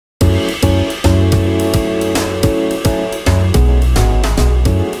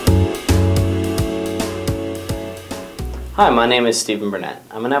Hi, my name is Stephen Burnett.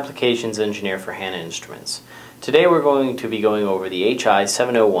 I'm an applications engineer for Hanna Instruments. Today we're going to be going over the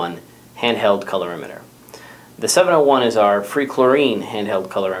HI701 handheld colorimeter. The 701 is our free chlorine handheld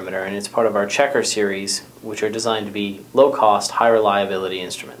colorimeter, and it's part of our checker series, which are designed to be low-cost, high-reliability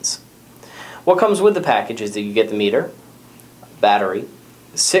instruments. What comes with the package is that you get the meter, battery,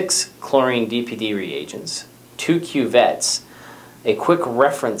 6 chlorine DPD reagents, 2 cuvettes, a quick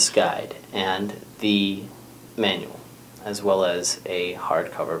reference guide, and the manual, as well as a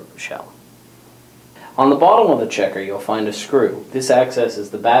hardcover shell. On the bottom of the checker you'll find a screw. This accesses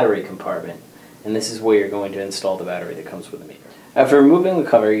the battery compartment, and this is where you're going to install the battery that comes with the meter. After removing the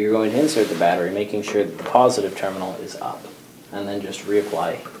cover, you're going to insert the battery, making sure that the positive terminal is up, and then just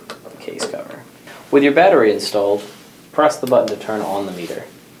reapply the case cover. With your battery installed, press the button to turn on the meter.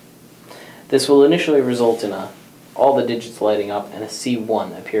 This will initially result in all the digits lighting up and a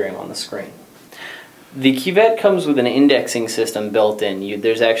C1 appearing on the screen. The cuvette comes with an indexing system built in.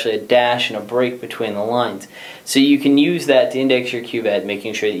 There's actually a dash and a break between the lines. So you can use that to index your cuvette,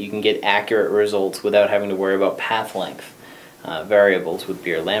 making sure that you can get accurate results without having to worry about path length variables with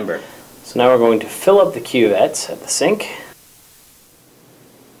Beer-Lambert. So now we're going to fill up the cuvettes at the sink.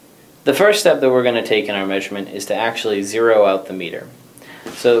 The first step that we're going to take in our measurement is to actually zero out the meter.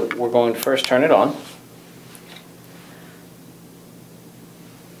 So we're going to first turn it on.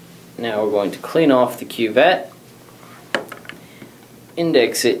 Now we're going to clean off the cuvette,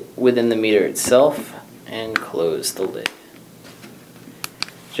 index it within the meter itself, and close the lid.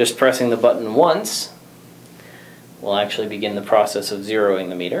 Just pressing the button once will actually begin the process of zeroing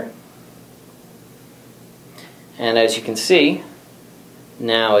the meter. And as you can see,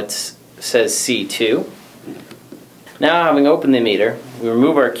 now it says C2. Now, having opened the meter, we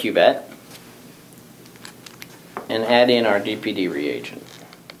remove our cuvette and add in our DPD reagent.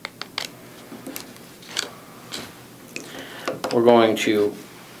 We're going to,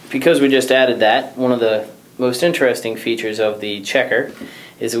 because we just added that, one of the most interesting features of the checker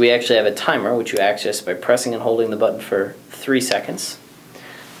is that we actually have a timer, which you access by pressing and holding the button for 3 seconds.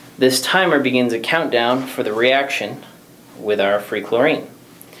 This timer begins a countdown for the reaction with our free chlorine.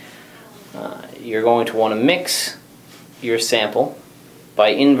 You're going to want to mix your sample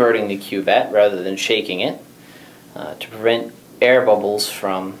by inverting the cuvette rather than shaking it to prevent air bubbles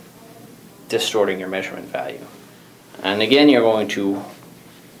from distorting your measurement value. And again, you're going to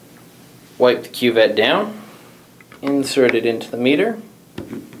wipe the cuvette down, insert it into the meter,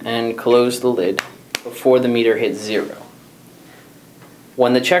 and close the lid before the meter hits 0.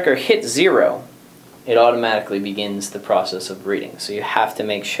 When the checker hits 0, it automatically begins the process of reading. So you have to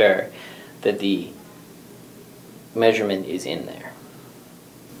make sure that the measurement is in there.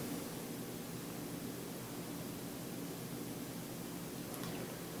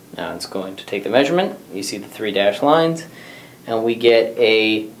 Now it's going to take the measurement. You see the 3 dashed lines, and we get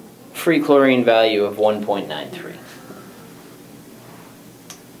a free chlorine value of 1.93.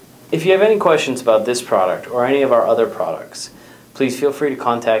 If you have any questions about this product or any of our other products, please feel free to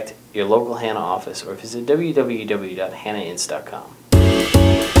contact your local Hanna office or visit www.hannainst.com.